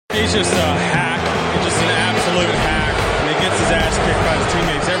He's just a hack. He's just an absolute hack. And he gets his ass kicked by his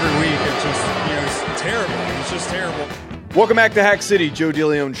teammates every week. It's just, it's terrible. It's just terrible. Welcome back to Hack City. Joe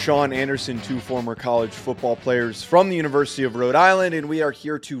DeLeone, Sean Anderson, two former college football players from the University of Rhode Island, and we are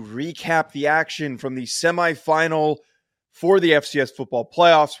here to recap the action from the semifinal for the FCS football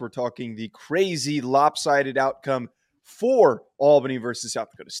playoffs. We're talking the crazy lopsided outcome for Albany versus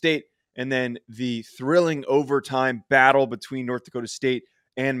South Dakota State, and then the thrilling overtime battle between North Dakota State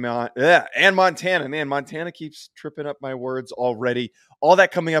and Montana. Man, Montana keeps tripping up my words already. All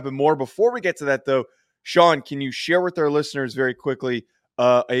that coming up and more. Before we get to that, though, Sean, can you share with our listeners very quickly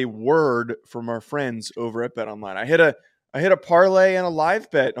a word from our friends over at BetOnline? I hit a parlay and a live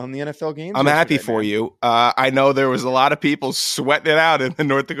bet on the NFL games. I'm happy for you. I know there was a lot of people sweating it out in the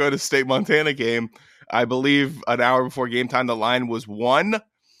North Dakota State-Montana game. I believe an hour before game time, the line was 1.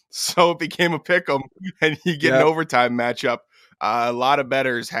 So it became a pick'em, and you get an overtime matchup. A lot of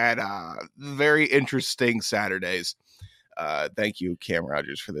bettors had very interesting Saturdays. Thank you, Cam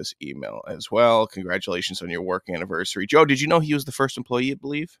Rogers, for this email as well. Congratulations on your work anniversary. Joe, did you know he was the first employee, I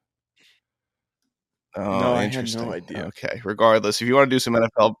believe? Oh, no, I had no idea. Okay, regardless, if you want to do some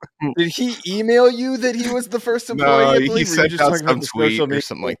NFL... Did he email you that he was the first employee? No, he sent out some tweet or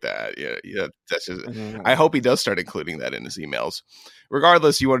something like that. Yeah. That's just, I hope he does start including that in his emails.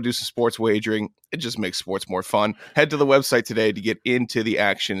 Regardless, you want to do some sports wagering, it just makes sports more fun. Head to the website today to get into the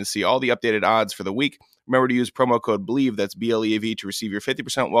action and see all the updated odds for the week. Remember to use promo code BLEAV, that's BLEAV, to receive your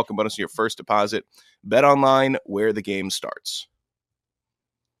 50% welcome bonus on your first deposit. Bet online, where the game starts.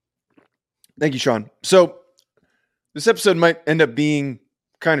 Thank you, Sean. So this episode might end up being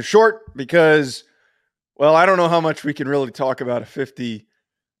kind of short because, well, I don't know how much we can really talk about a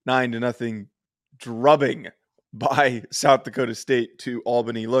 59-0 drubbing by South Dakota State to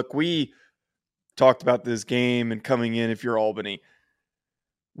Albany. Look, we talked about this game and coming in, if you're Albany,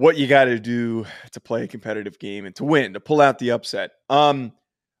 what you got to do to play a competitive game and to win, to pull out the upset. I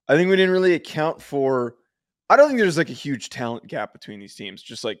think we didn't really account for, I don't think there's like a huge talent gap between these teams,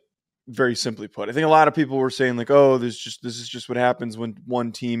 just like very simply put. I think a lot of people were saying like, oh, this is just what happens when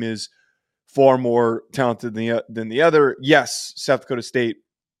one team is far more talented than the other. Yes, South Dakota State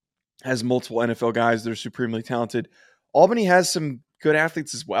has multiple NFL guys that are supremely talented. Albany has some good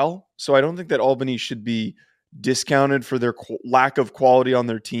athletes as well. So I don't think that Albany should be discounted for their lack of quality on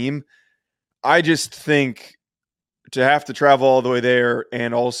their team. I just think to have to travel all the way there,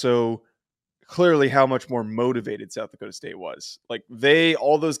 and also clearly how much more motivated South Dakota State was. Like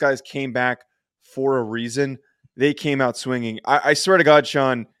all those guys came back for a reason. They came out swinging. I swear to God,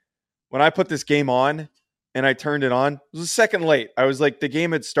 Sean, when I put this game on and I turned it on, it was a second late. I was like, the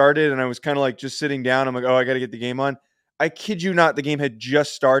game had started and I was kind of like just sitting down. I'm like, oh, I got to get the game on. I kid you not, the game had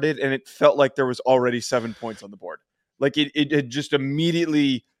just started and it felt like there was already 7 points on the board. Like it had just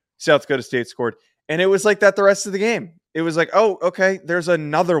immediately South Dakota State scored. And it was like that the rest of the game. It was like, oh, okay, there's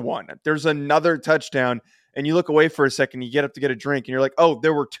another one. There's another touchdown. And you look away for a second, you get up to get a drink, and you're like, oh,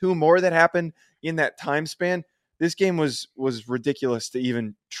 there were 2 more that happened in that time span. This game was ridiculous to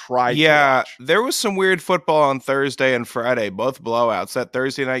even try to watch. There was some weird football on Thursday and Friday, both blowouts. That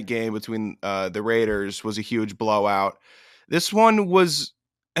Thursday night game between the Raiders was a huge blowout. This one was,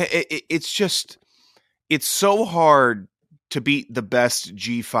 it's so hard to beat the best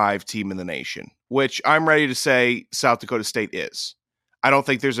G5 team in the nation, which I'm ready to say South Dakota State is. I don't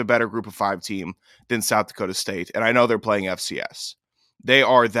think there's a better group of 5 team than South Dakota State, and I know they're playing FCS. They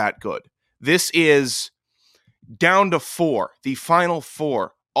are that good. This is down to 4, the Final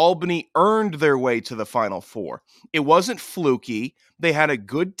 4. Albany earned their way to the Final 4. It wasn't fluky. They had a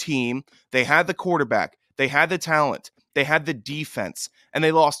good team. They had the quarterback. They had the talent. They had the defense, and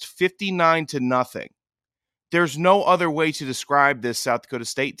they lost 59-0. There's no other way to describe this South Dakota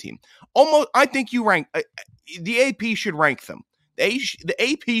State team. Almost, I think you rank, the AP should rank them. The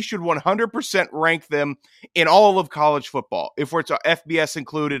AP should 100% rank them in all of college football. If we're to FBS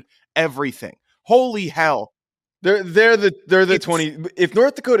included, everything. Holy hell. They're the 20. If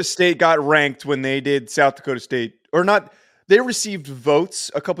North Dakota State got ranked when they did South Dakota State, or not, they received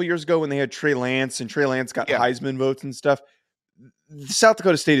votes a couple years ago when they had Trey Lance, and Trey Lance got Heisman votes and stuff. South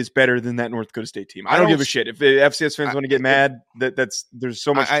Dakota State is better than that North Dakota State team. I don't give a shit if the FCS fans want to get mad. There's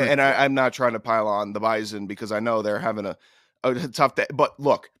so much. I'm not trying to pile on the Bison because I know they're having a tough day. But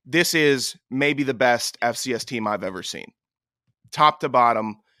look, this is maybe the best FCS team I've ever seen, top to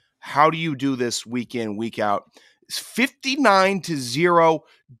bottom. How do you do this week in, week out? 59-0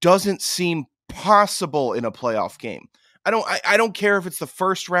 doesn't seem possible in a playoff game. I don't care if it's the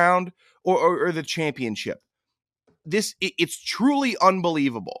first round or the championship. It's truly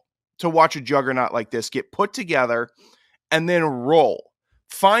unbelievable to watch a juggernaut like this get put together and then roll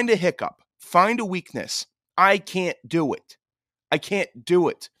Find a hiccup. Find a weakness. I can't do it.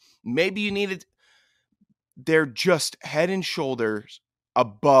 Maybe you need it. They're just head and shoulders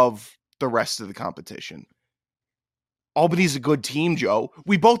above the rest of the competition. Albany's a good team, Joe.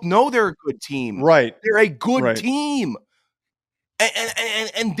 We both know they're a good team. Right. They're a good Right. team.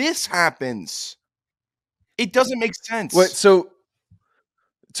 And this happens. It doesn't make sense. Wait, so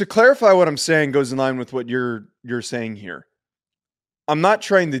to clarify what I'm saying goes in line with what you're saying here. I'm not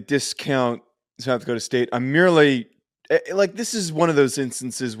trying to discount South Dakota State. I'm merely like, this is one of those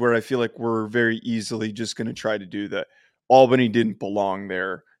instances where I feel like we're very easily just going to try to do the Albany didn't belong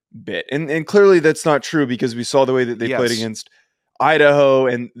there bit. And clearly that's not true, because we saw the way that they played against Idaho,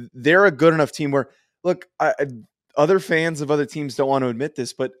 and they're a good enough team where, look, other fans of other teams don't want to admit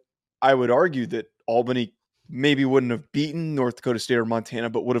this, but I would argue that Albany maybe wouldn't have beaten North Dakota State or Montana,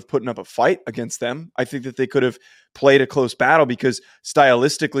 but would have put up a fight against them. I think that they could have played a close battle, because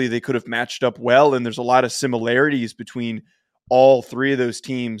stylistically they could have matched up well, and there's a lot of similarities between all three of those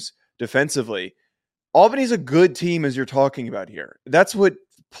teams defensively. Albany's a good team, as you're talking about here. That's what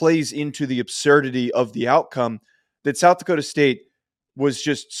plays into the absurdity of the outcome, that South Dakota State was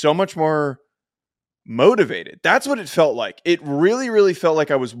just so much more motivated. That's what it felt like. It really, really felt like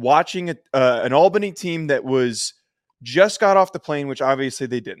I was watching an Albany team that was just got off the plane, which obviously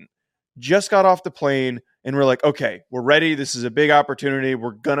they didn't. Just got off the plane, and we're like, okay, we're ready. This is a big opportunity.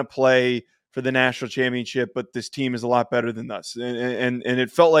 We're going to play for the national championship, but this team is a lot better than us. And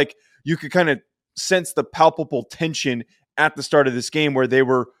it felt like you could kind of sense the palpable tension at the start of this game, where they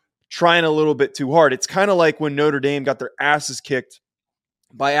were trying a little bit too hard. It's kind of like when Notre Dame got their asses kicked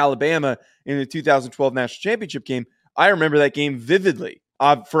by Alabama in the 2012 national championship game. I remember that game vividly,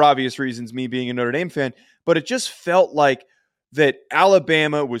 for obvious reasons, me being a Notre Dame fan, but it just felt like that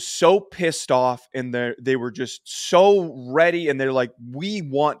Alabama was so pissed off, and they were just so ready, and they're like, we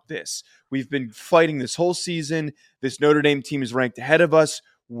want this. We've been fighting this whole season. This Notre Dame team is ranked ahead of us.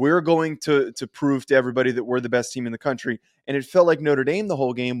 We're going to prove to everybody that we're the best team in the country. And it felt like Notre Dame the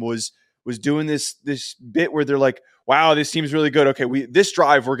whole game was doing this bit where they're like, wow, this team's really good. Okay, this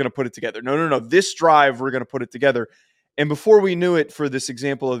drive, we're going to put it together. No. This drive, we're going to put it together. And before we knew it, for this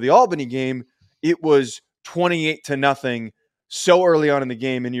example of the Albany game, it was 28-0 so early on in the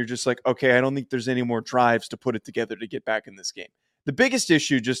game. And you're just like, okay, I don't think there's any more drives to put it together to get back in this game. The biggest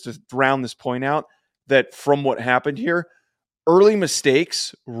issue, just to round this point out, that from what happened here, early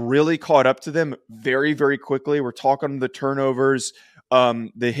mistakes really caught up to them very, very quickly. We're talking the turnovers,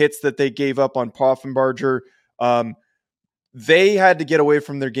 the hits that they gave up on Poffenbarger. They had to get away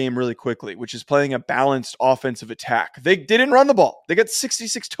from their game really quickly, which is playing a balanced offensive attack. They didn't run the ball. They got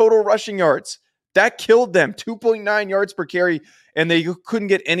 66 total rushing yards. That killed them, 2.9 yards per carry, and they couldn't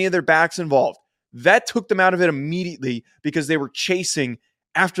get any of their backs involved. That took them out of it immediately, because they were chasing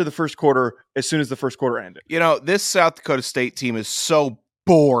after the first quarter, as soon as the first quarter ended. You know, this South Dakota State team is so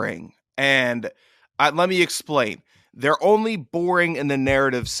boring. And let me explain. They're only boring in the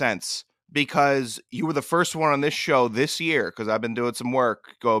narrative sense, because you were the first one on this show this year, because I've been doing some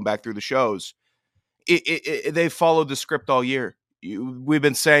work going back through the shows. They followed the script all year. We've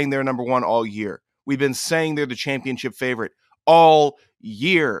been saying they're number one all year. We've been saying they're the championship favorite all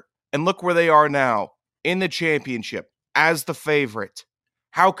year. And look where they are now, in the championship as the favorite.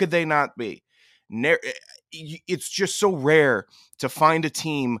 How could they not be? It's just so rare to find a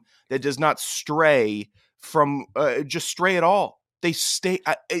team that does not stray from just stray at all. They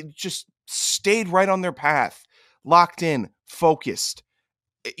just stayed right on their path, locked in, focused.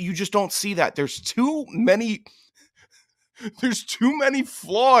 You just don't see that. There's too many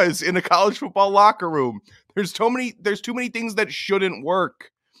flaws in a college football locker room. There's too many things that shouldn't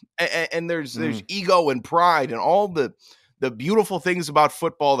work. And there's ego and pride and all the beautiful things about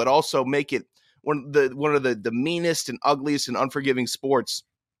football that also make it one of the meanest and ugliest and unforgiving sports.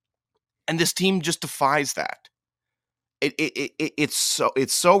 And this team just defies that. It's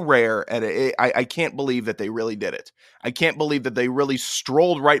so rare, and I can't believe that they really did it. I can't believe that they really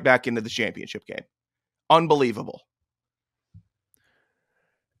strolled right back into the championship game. Unbelievable.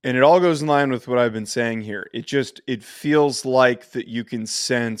 And it all goes in line with what I've been saying here. It feels like that you can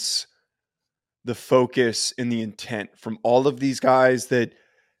sense the focus and the intent from all of these guys that,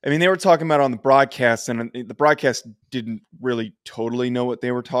 I mean, they were talking about on the broadcast, and the broadcast didn't really totally know what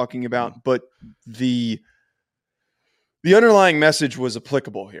they were talking about, but the underlying message was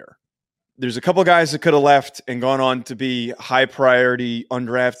applicable here. There's a couple guys that could have left and gone on to be high priority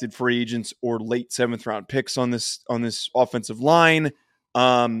undrafted free agents or late 7th round picks on this offensive line.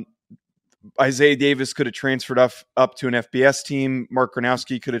 Isaiah Davis could have transferred up to an FBS team. Mark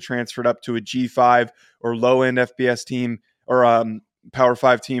Gronowski could have transferred up to a G5 or low end FBS team or Power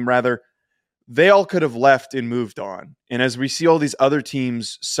 5 team rather, they all could have left and moved on. And as we see all these other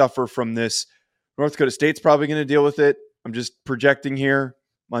teams suffer from this, North Dakota State's probably going to deal with it. I'm just projecting here.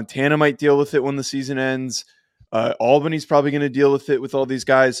 Montana might deal with it when the season ends. Albany's probably going to deal with it with all these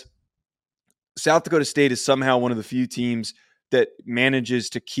guys. South Dakota State is somehow one of the few teams that manages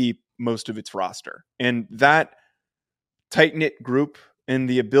to keep most of its roster. And that tight-knit group and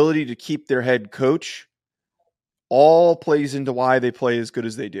the ability to keep their head coach all plays into why they play as good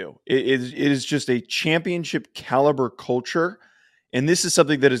as they do. It is just a championship caliber culture. And this is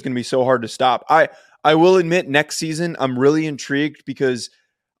something that is going to be so hard to stop. I will admit next season, I'm really intrigued because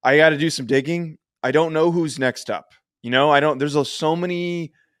I got to do some digging. I don't know who's next up. There's so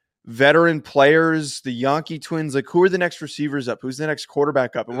many veteran players, the Yankee twins, like who are the next receivers up? Who's the next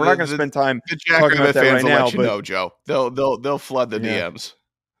quarterback up? And we're not going to spend time talking about that right now. Let you know, Joe. They'll flood the DMs.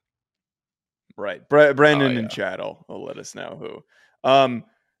 Right. Brendan and Chad will let us know who.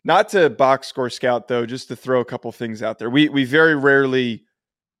 Not to box score scout, though, just to throw a couple things out there. We very rarely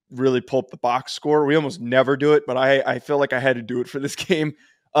really pull up the box score. We almost never do it, but I feel like I had to do it for this game.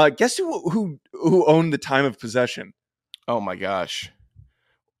 Guess who owned the time of possession? Oh, my gosh.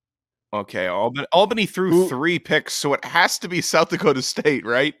 Okay, Albany threw 3 picks, so it has to be South Dakota State,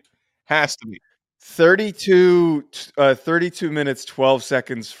 right? Has to be. 32 minutes, 12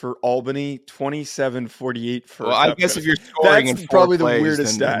 seconds for Albany, 27-48 for. Well, I guess if you're scoring in 4 probably plays, the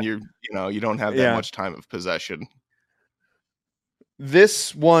weirdest then stat. you don't have that much time of possession.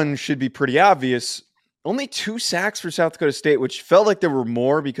 This one should be pretty obvious. Only 2 sacks for South Dakota State, which felt like there were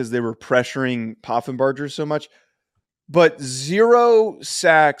more because they were pressuring Poffenbarger so much. But 0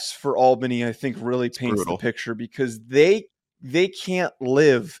 sacks for Albany, I think, really paints the picture because they can't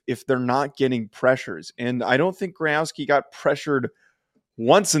live if they're not getting pressures. And I don't think Gronowski got pressured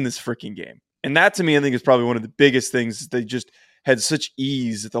once in this freaking game. And that, to me, I think is probably one of the biggest things. They just had such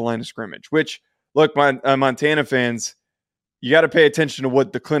ease at the line of scrimmage, which, look, Montana fans, you got to pay attention to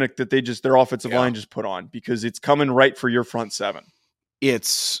what the clinic that their offensive line just put on because it's coming right for your front 7.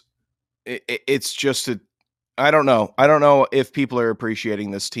 It's just I don't know. I don't know if people are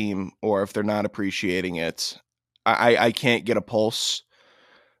appreciating this team or if they're not appreciating it. I can't get a pulse,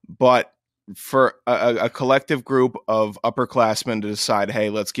 but for a collective group of upperclassmen to decide,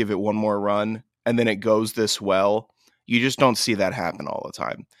 hey, let's give it one more run, and then it goes this well, you just don't see that happen all the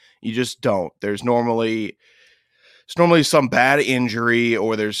time. You just don't. There's normally some bad injury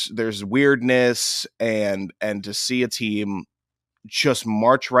or there's weirdness, and to see a team just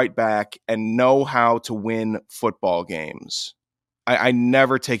march right back and know how to win football games. I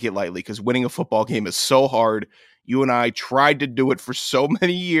never take it lightly because winning a football game is so hard. You and I tried to do it for so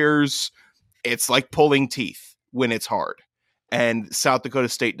many years. It's like pulling teeth when it's hard. And South Dakota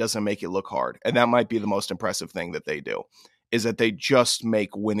State doesn't make it look hard. And that might be the most impressive thing that they do, is that they just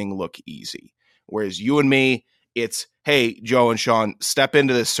make winning look easy. Whereas you and me, it's, hey, Joe and Sean, step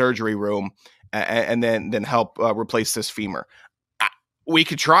into this surgery room and then help replace this femur. We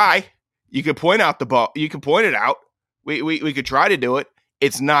could try. You could point out the ball. You could point it out. We could try to do it.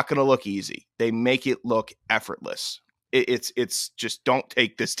 It's not going to look easy. They make it look effortless. It's just, don't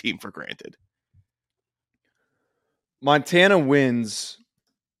take this team for granted. Montana wins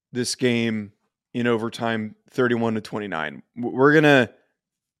this game in overtime 31-29. We're going to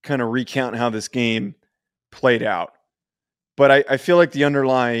kind of recount how this game played out. But I feel like the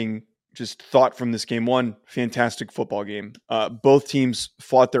underlying just thought from this game, one, fantastic football game. Both teams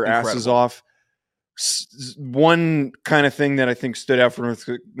fought their asses off. One kind of thing that I think stood out for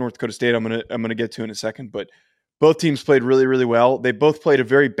North Dakota State, I'm gonna get to in a second, but both teams played really, really well. They both played a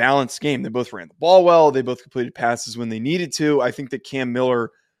very balanced game. They both ran the ball well. They both completed passes when they needed to. I think that Cam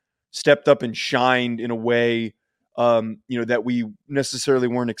Miller stepped up and shined in a way that we necessarily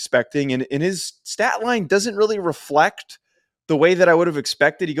weren't expecting. And his stat line doesn't really reflect the way that I would have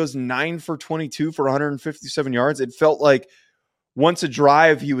expected. He goes 9 for 22 for 157 yards. It felt like once a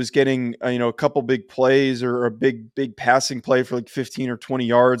drive, he was getting a couple big plays or a big passing play for like 15 or 20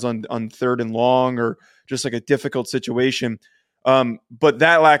 yards on 3rd and long, or just like a difficult situation. But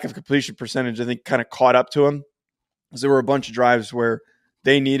that lack of completion percentage, I think, kind of caught up to him, because there were a bunch of drives where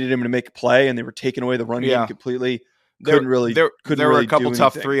they needed him to make a play and they were taking away the run game completely. There were a couple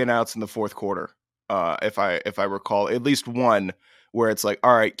tough 3-and-outs in the fourth quarter. If I recall, at least one where it's like,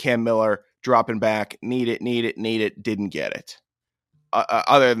 all right, Cam Miller dropping back, need it, didn't get it.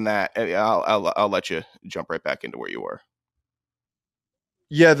 Other than that, I'll let you jump right back into where you were.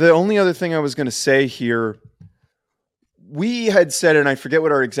 Yeah, the only other thing I was going to say here, we had said, and I forget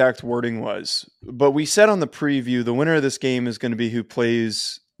what our exact wording was, but we said on the preview, the winner of this game is going to be who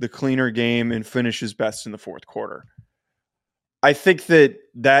plays the cleaner game and finishes best in the fourth quarter. I think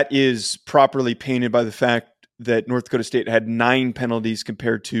that is properly painted by the fact that North Dakota State had 9 penalties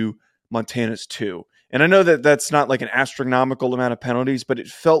compared to Montana's 2. And I know that that's not like an astronomical amount of penalties, but it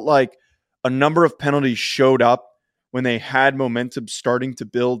felt like a number of penalties showed up when they had momentum starting to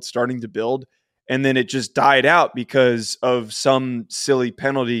build, and then it just died out because of some silly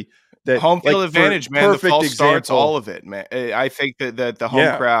penalty. That home field advantage, man. The false starts, all of it, man. I think that the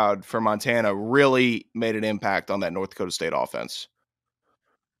home crowd for Montana really made an impact on that North Dakota State offense.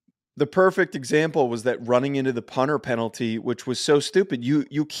 The perfect example was that running into the punter penalty, which was so stupid.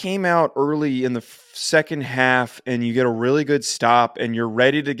 You came out early in the second half and you get a really good stop and you're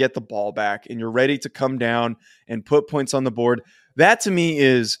ready to get the ball back and you're ready to come down and put points on the board. That to me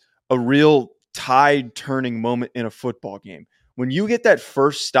is a real tide turning moment in a football game. When you get that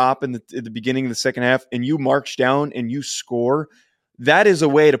first stop at the beginning of the second half and you march down and you score, that is a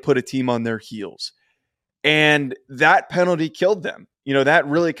way to put a team on their heels. And that penalty killed them. That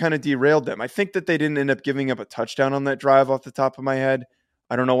really kind of derailed them. I think that they didn't end up giving up a touchdown on that drive off the top of my head.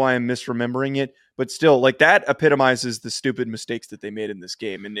 I don't know why I'm misremembering it, but still, like, that epitomizes the stupid mistakes that they made in this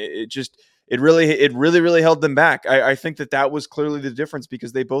game. And it really held them back. I think that was clearly the difference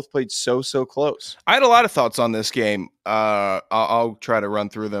because they both played so close. I had a lot of thoughts on this game. I'll try to run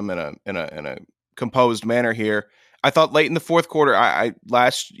through them in a composed manner here. I thought late in the fourth quarter, I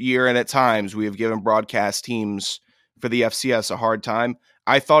last year and at times we have given broadcast teams for the FCS a hard time.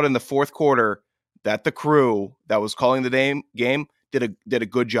 I thought in the fourth quarter that the crew that was calling the game did a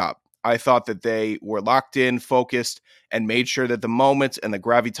good job. I thought that they were locked in, focused, and made sure that the moment and the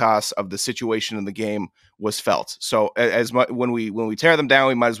gravitas of the situation in the game was felt. So when we tear them down,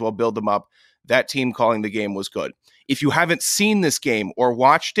 we might as well build them up. That team calling the game was good. If you haven't seen this game or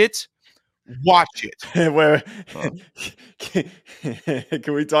watched it, watch it.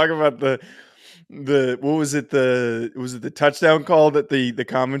 Can we talk about the what was it? Was it the touchdown call that the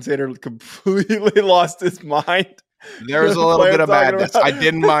commentator completely lost his mind? There was a little bit of madness. I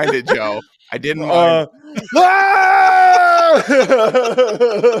didn't mind it, Joe. I didn't mind.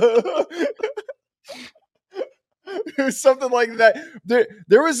 It was something like that.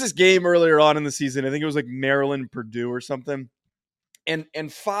 There was this game earlier on in the season. I think it was like Maryland, Purdue or something.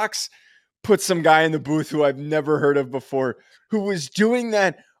 And Fox put some guy in the booth who I've never heard of before, who was doing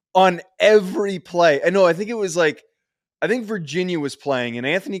that on every play. I think it was like, I think Virginia was playing, and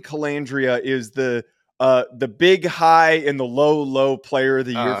Anthony Calandria is the big high and the low player of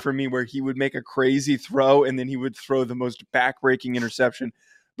the year for me, where he would make a crazy throw and then he would throw the most backbreaking interception.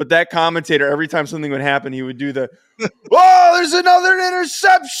 But that commentator, every time something would happen, he would do the, "Oh, there's another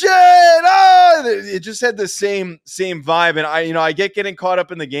interception!" Oh, it just had the same vibe. And I get getting caught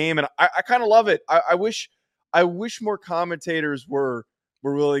up in the game, and I kind of love it. I wish more commentators were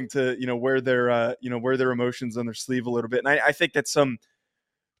willing to wear their emotions on their sleeve a little bit. And I think that some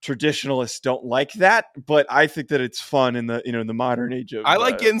traditionalists don't like that, but I think that it's fun in the modern age of. I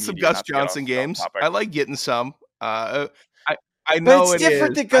like getting some Gus Johnson games. I like getting some. I know but it's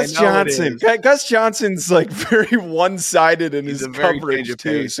different than Gus Johnson. Gus Johnson's like very one-sided in his coverage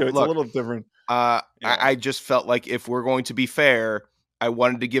too, so it's a little different. I just felt like if we're going to be fair, I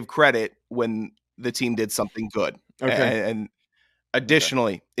wanted to give credit when the team did something good. Okay. And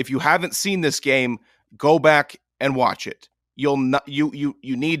additionally, if you haven't seen this game, go back and watch it. You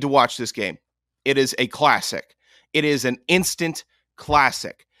need to watch this game. It is a classic. It is an instant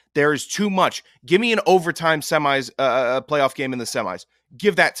classic. There is too much. Give me an overtime semis, playoff game in the semis.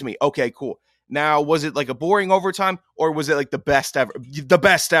 Give that to me. Okay, cool. Now, was it like a boring overtime, or was it like the best ever? The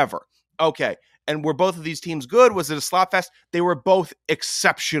best ever. Okay. And were both of these teams good? Was it a slot fest? They were both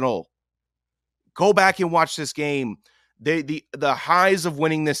exceptional. Go back and watch this game. The highs of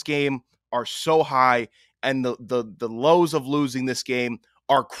winning this game are so high, and the lows of losing this game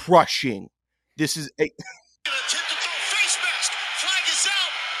are crushing. This is a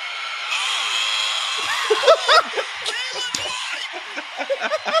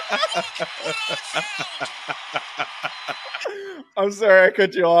I'm sorry, I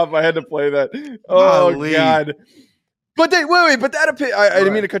cut you off. I had to play that. Oh, God. But wait, but that I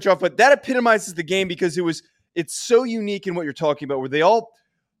didn't mean to cut you off, but that epitomizes the game because it's so unique in what you're talking about, where they all,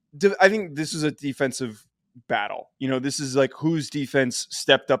 I think this is a defensive battle. This is like whose defense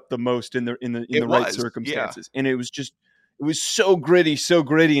stepped up the most in the right circumstances. Yeah. And it was so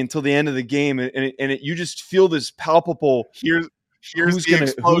gritty until the end of the game. And you just feel this palpable, here's the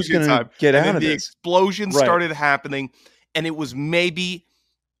explosion time. Get out of this. The explosion started happening, and it was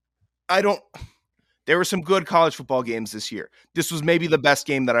there were some good college football games this year. This was maybe the best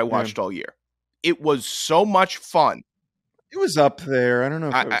game that I watched all year. It was so much fun. It was up there. I don't know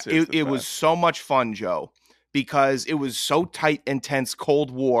if it was so much fun, Joe, because it was so tight, intense,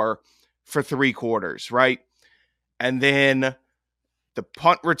 Cold War for 3 quarters, right? And then the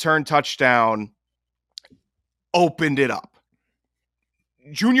punt return touchdown opened it up.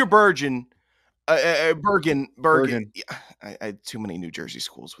 Junior Bergen. Bergen. Yeah, I had too many New Jersey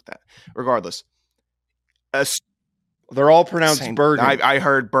schools with that. Regardless, they're all pronounced Bergen. I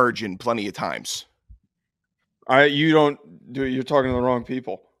heard Bergen plenty of times. You don't do it. You're talking to the wrong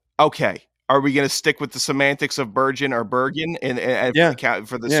people. Okay, are we going to stick with the semantics of Bergen or Bergen and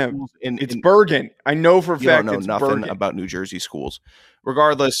for the schools? It's Bergen. I know for a fact. You don't know nothing about New Jersey schools.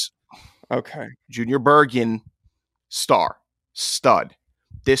 Regardless, okay. Junior Bergen, stud.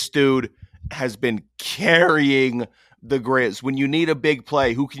 This dude has been carrying the Grizz. When you need a big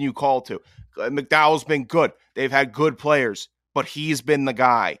play, who can you call to? McDowell's been good. They've had good players, but he's been the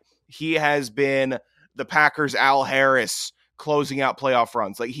guy. He has been the Packers' Al Harris closing out playoff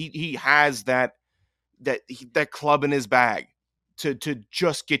runs. Like he has that club in his bag to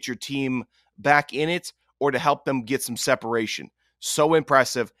just get your team back in it or to help them get some separation. So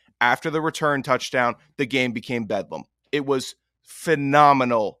impressive. After the return touchdown, the game became bedlam. It was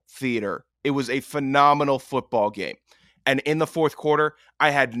phenomenal theater. It was a phenomenal football game. And in the fourth quarter,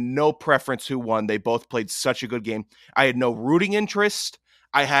 I had no preference who won. They both played such a good game. I had no rooting interest.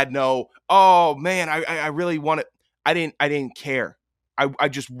 I had no, oh man, I really want it. I didn't care. I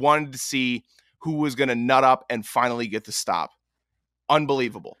just wanted to see who was going to nut up and finally get the stop.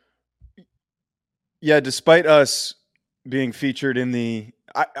 Unbelievable. Yeah, despite us being featured in the,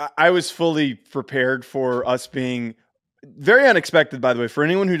 I was fully prepared for us being very unexpected, by the way, for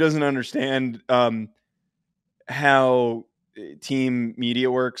anyone who doesn't understand how team media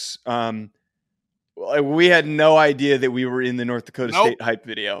works. We had no idea that we were in the North Dakota State hype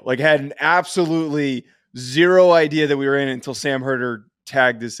video. Like, had an absolutely zero idea that we were in it until Sam Herder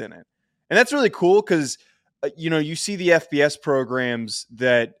tagged us in it. And that's really cool because, you see the FBS programs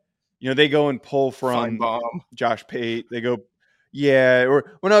that, they go and pull from Josh Pate. They go,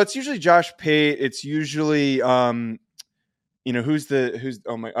 it's usually Josh Pate. It's usually, JD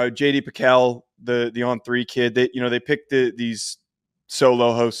Piquel, the On3 kid. They pick these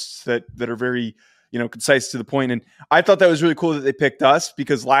solo hosts that are very, concise to the point. And I thought that was really cool that they picked us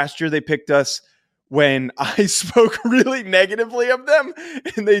because last year they picked us when I spoke really negatively of them.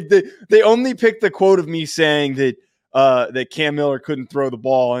 And they only picked the quote of me saying that Cam Miller couldn't throw the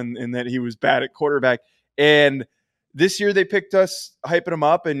ball and that he was bad at quarterback. And this year they picked us hyping him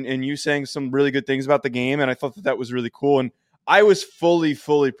up and you saying some really good things about the game. And I thought that was really cool. And I was fully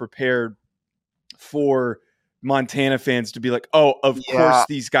prepared for Montana fans to be like, oh, of course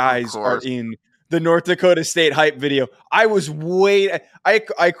these guys are in the North Dakota State hype video. I was I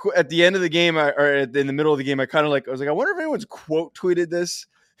at the end of the game or in the middle of the game, I was like, I wonder if anyone's quote tweeted this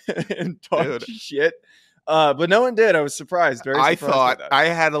and talked shit. But no one did. I was surprised. I thought I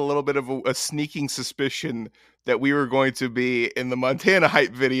had a little bit of a sneaking suspicion that we were going to be in the Montana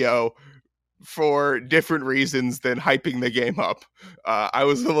hype video for different reasons than hyping the game up. I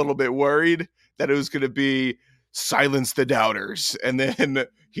was a little bit worried that it was going to be silence the doubters. And then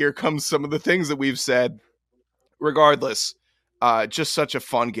here comes some of the things that we've said. Regardless, just such a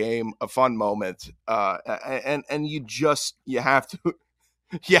fun game, a fun moment. And you have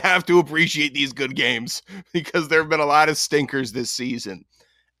to appreciate these good games because there have been a lot of stinkers this season.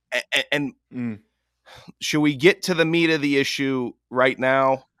 Should we get to the meat of the issue right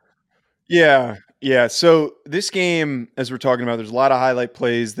now? Yeah. So this game, as we're talking about, there's a lot of highlight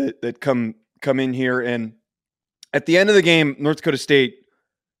plays that come in here. And at the end of the game, North Dakota State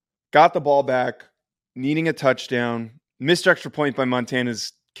got the ball back, needing a touchdown. Missed extra point by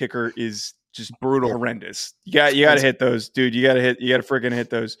Montana's kicker is just brutal, horrendous. You got to hit those, dude. You got to freaking hit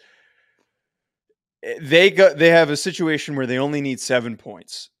those. They have a situation where they only need 7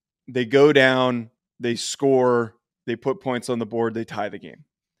 points. They go down, they score, they put points on the board, they tie the game.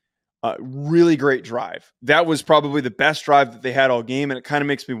 Really great drive. That was probably the best drive that they had all game, and it kind of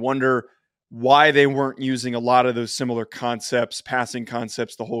makes me wonder why they weren't using a lot of those similar concepts, passing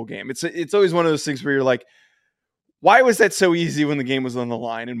concepts, the whole game. It's always one of those things where you're like, why was that so easy when the game was on the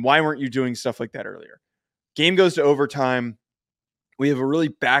line, and why weren't you doing stuff like that earlier? Game goes to overtime. We have a really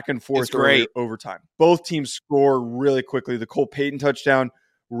back and forth overtime. Both teams score really quickly. The Cole Payton touchdown,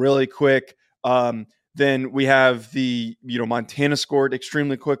 really quick. Then we have the, Montana scored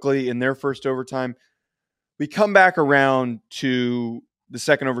extremely quickly in their first overtime. We come back around to the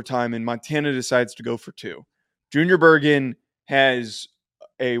second overtime and Montana decides to go for 2. Junior Bergen has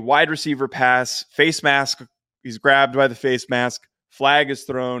a wide receiver pass, face mask. He's grabbed by the face mask. Flag is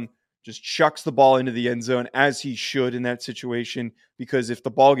thrown, just chucks the ball into the end zone as he should in that situation, because if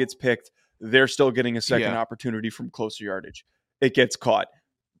the ball gets picked, they're still getting a second opportunity from closer yardage. It gets caught.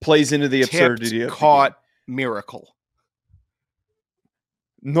 Plays into the absurdity of caught miracle.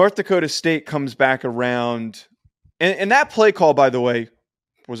 North Dakota State comes back around. And that play call, by the way,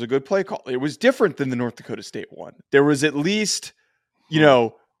 was a good play call. It was different than the North Dakota State one. There was at least,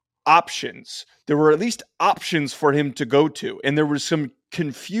 options. There were at least options for him to go to. And there was some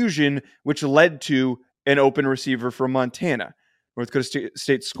confusion, which led to an open receiver from Montana. North Dakota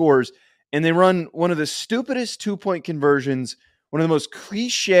State scores, and they run one of the stupidest 2-point conversions, one of the most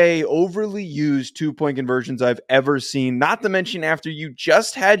cliche, overly used 2-point conversions I've ever seen, not to mention after you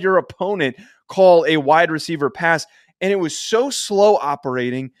just had your opponent call a wide receiver pass, and it was so slow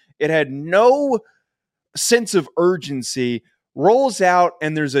operating. It had no sense of urgency. Rolls out,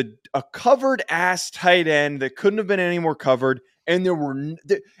 and there's a covered ass tight end that couldn't have been any more covered. And there were,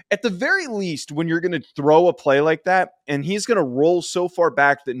 at the very least, when you're going to throw a play like that, and he's going to roll so far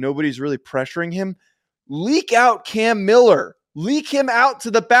back that nobody's really pressuring him, leak out Cam Miller. Leak him out to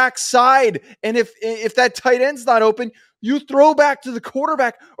the backside. And if that tight end's not open, you throw back to the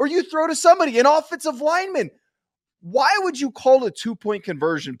quarterback or you throw to somebody, an offensive lineman. Why would you call a 2-point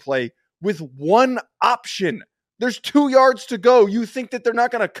conversion play with one option? There's 2 yards to go. You think that they're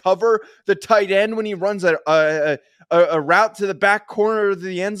not going to cover the tight end when he runs a route to the back corner of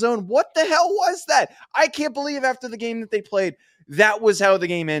the end zone? What the hell was that? I can't believe after the game that they played, that was how the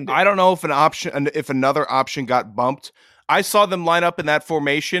game ended. I don't know if another option got bumped. I saw them line up in that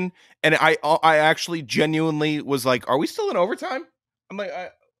formation, and I actually genuinely was like, "Are we still in overtime?" I'm like,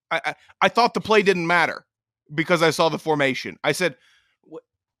 I thought the play didn't matter because I saw the formation. I said,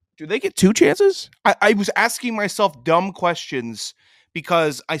 do they get 2 chances? I was asking myself dumb questions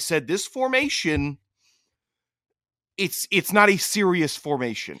because I said this formation, it's not a serious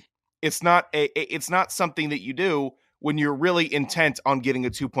formation. It's not something that you do when you're really intent on getting a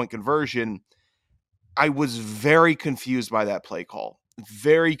 2-point conversion. I was very confused by that play call.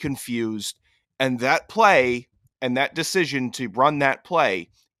 Very confused. And that play and that decision to run that play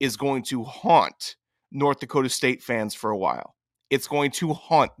is going to haunt North Dakota State fans for a while. It's going to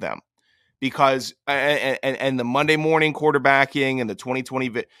haunt them because and the Monday morning quarterbacking and the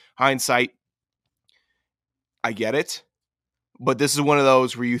 2020 hindsight, I get it, but this is one of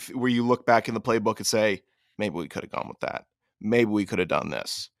those where you look back in the playbook and say, maybe we could have gone with that. Maybe we could have done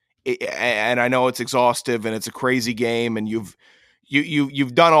this. And I know it's exhaustive and it's a crazy game, and you've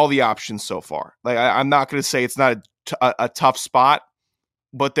done all the options so far. Like I'm not going to say it's not a tough spot,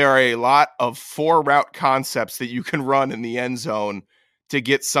 but there are a lot of 4-route concepts that you can run in the end zone to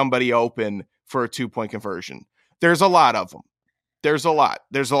get somebody open for a 2-point conversion. There's a lot of them. There's a lot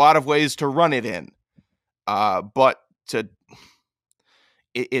of ways to run it in. But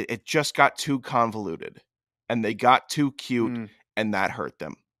it just got too convoluted, and they got too cute, and that hurt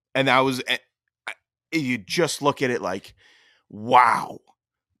them. And you just look at it like, wow,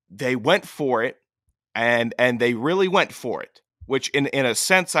 they went for it, and they really went for it. Which in a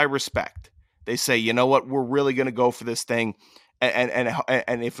sense I respect. They say, you know what, we're really going to go for this thing,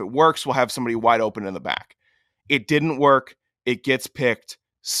 and if it works, we'll have somebody wide open in the back. It didn't work. It gets picked.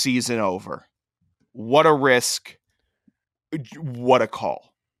 Season over. What a risk. What a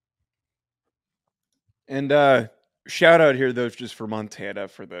call. And shout out here, though, just for Montana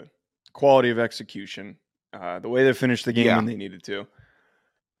for the quality of execution, the way they finished the game when they needed to.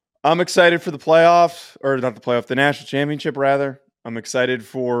 I'm excited for the playoffs, or not the playoff, the national championship, rather. I'm excited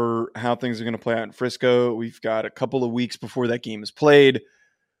for how things are going to play out in Frisco. We've got a couple of weeks before that game is played.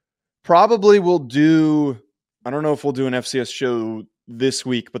 Probably we'll do, I don't know if we'll do an FCS show this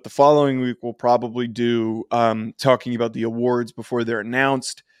week, but the following week we'll probably do talking about the awards before they're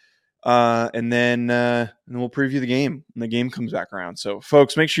announced. And then we'll preview the game when the game comes back around. So,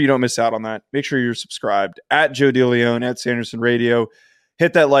 folks, make sure you don't miss out on that. Make sure you're subscribed at Joe DeLeone, at Sanderson Radio.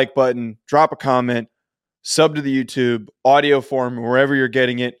 Hit that like button, drop a comment, sub to the YouTube, audio form, wherever you're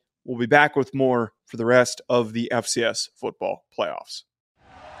getting it. We'll be back with more for the rest of the FCS football playoffs.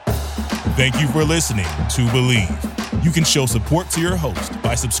 Thank you for listening to Believe. You can show support to your host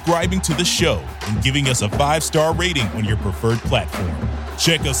by subscribing to the show and giving us a 5-star rating on your preferred platform.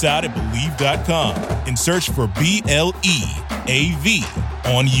 Check us out at Believe.com and search for BLEAV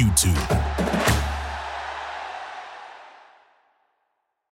on YouTube.